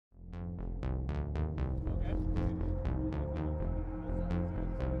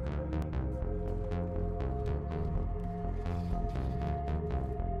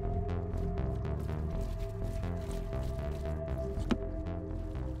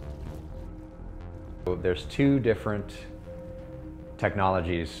There's two different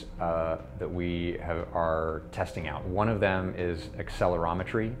technologies that we are testing out. One of them is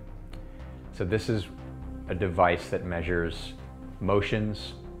Accelerometry. So this is a device that measures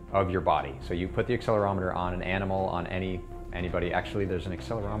motions of your body. So you put the accelerometer on an animal, on anybody. Actually, there's an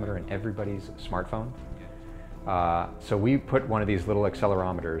accelerometer in everybody's smartphone. So we put one of these little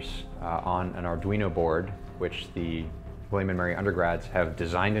accelerometers on an Arduino board, which the William & Mary undergrads have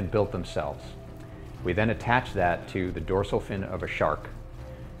designed and built themselves. We then attach that to the dorsal fin of a shark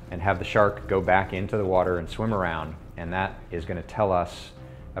and have the shark go back into the water and swim around, and that is going to tell us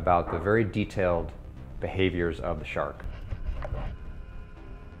about the very detailed behaviors of the shark.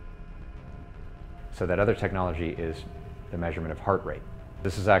 So that other technology is the measurement of heart rate.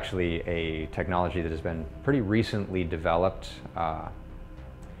 This is actually a technology that has been pretty recently developed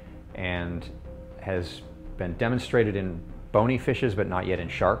and has been demonstrated in bony fishes, but not yet in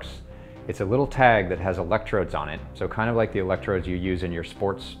sharks. It's a little tag that has electrodes on it, so kind of like the electrodes you use in your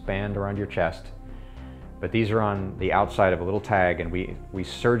sports band around your chest. But these are on the outside of a little tag, and we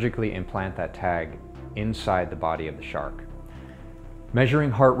surgically implant that tag inside the body of the shark. Measuring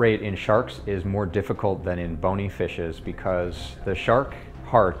heart rate in sharks is more difficult than in bony fishes because the shark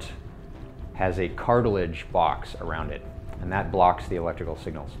heart has a cartilage box around it, and that blocks the electrical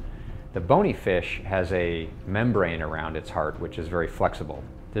signals. The bony fish has a membrane around its heart, which is very flexible.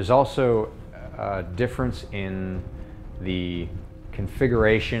 There's also a difference in the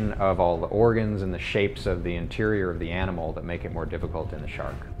configuration of all the organs and the shapes of the interior of the animal that make it more difficult in the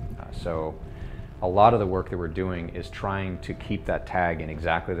shark. So a lot of the work that we're doing is trying to keep that tag in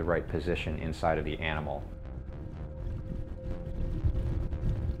exactly the right position inside of the animal.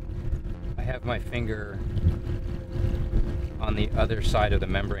 I have my finger on the other side of the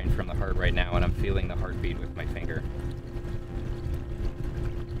membrane from the heart right now, and I'm feeling the heartbeat with my finger.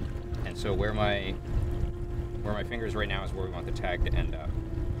 And so where my finger is right now is where we want the tag to end up.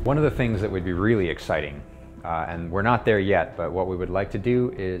 One of the things that would be really exciting, and we're not there yet, but what we would like to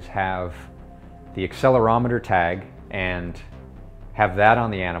do is have the accelerometer tag and have that on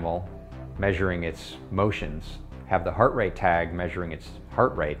the animal measuring its motions, have the heart rate tag measuring its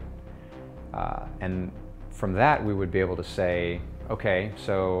heart rate, and from that we would be able to say, okay,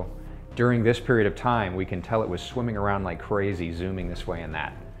 so during this period of time we can tell it was swimming around like crazy, zooming this way and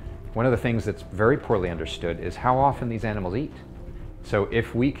that. One of the things that's very poorly understood is how often these animals eat. So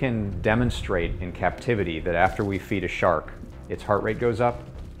if we can demonstrate in captivity that after we feed a shark, its heart rate goes up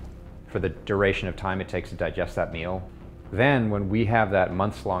for the duration of time it takes to digest that meal, then when we have that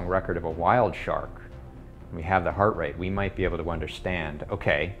months-long record of a wild shark, we have the heart rate, we might be able to understand,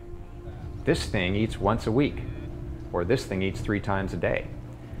 okay, this thing eats once a week, or this thing eats 3 times a day.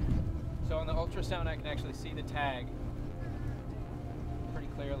 So on the ultrasound I can actually see the tag pretty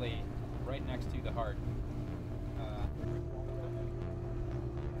clearly right next to the heart.